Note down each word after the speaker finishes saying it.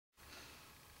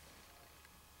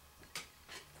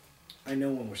I know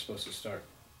when we're supposed to start.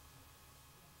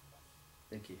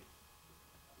 Thank you.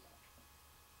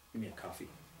 Give me a coffee.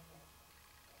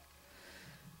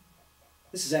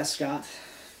 This is Ask Scott,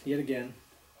 yet again.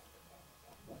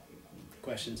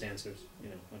 Questions, answers, you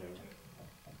know, whatever.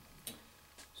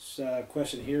 So,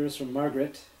 question here is from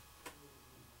Margaret.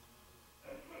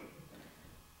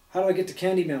 How do I get to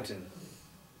Candy Mountain?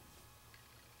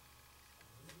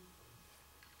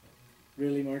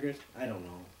 Really, Margaret? I don't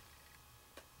know.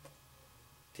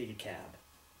 Take a cab.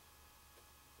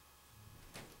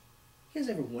 You guys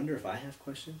ever wonder if I have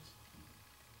questions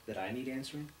that I need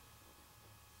answering?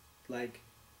 Like,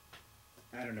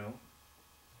 I don't know,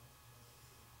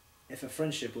 if a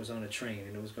friendship was on a train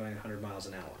and it was going 100 miles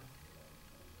an hour,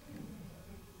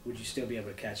 would you still be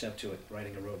able to catch up to it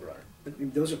riding a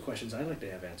Roadrunner? Those are questions I'd like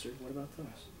to have answered. What about those?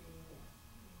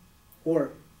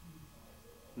 Or,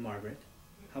 Margaret,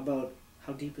 how about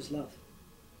how deep is love?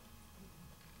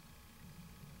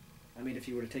 I mean, if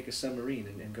you were to take a submarine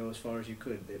and go as far as you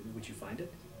could, would you find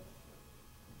it?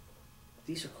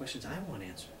 These are questions I want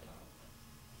answered.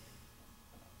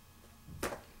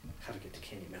 How to get to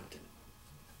Candy Mountain.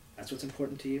 That's what's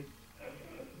important to you?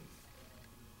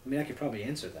 I mean, I could probably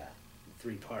answer that in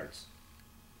 3 parts.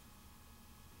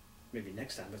 Maybe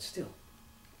next time, but still,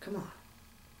 come on.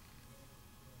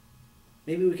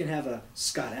 Maybe we can have a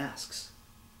Scott Asks.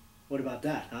 What about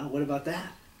that, huh? What about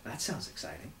that? That sounds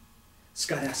exciting.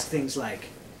 Scott asks things like,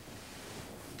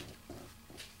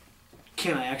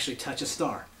 can I actually touch a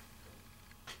star?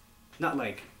 Not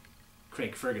like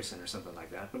Craig Ferguson or something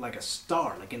like that, but like a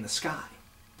star, like in the sky.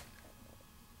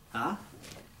 Huh?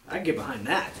 I'd get behind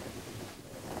that.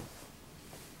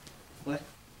 What?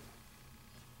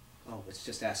 Oh, it's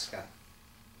just Ask Scott.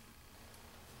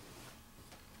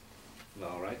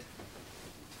 All right.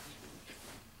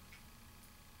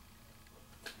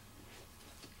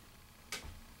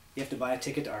 You have to buy a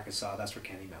ticket to Arkansas. That's where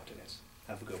Candy Mountain is.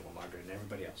 Have a good one, Margaret, and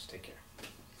everybody else. Take care.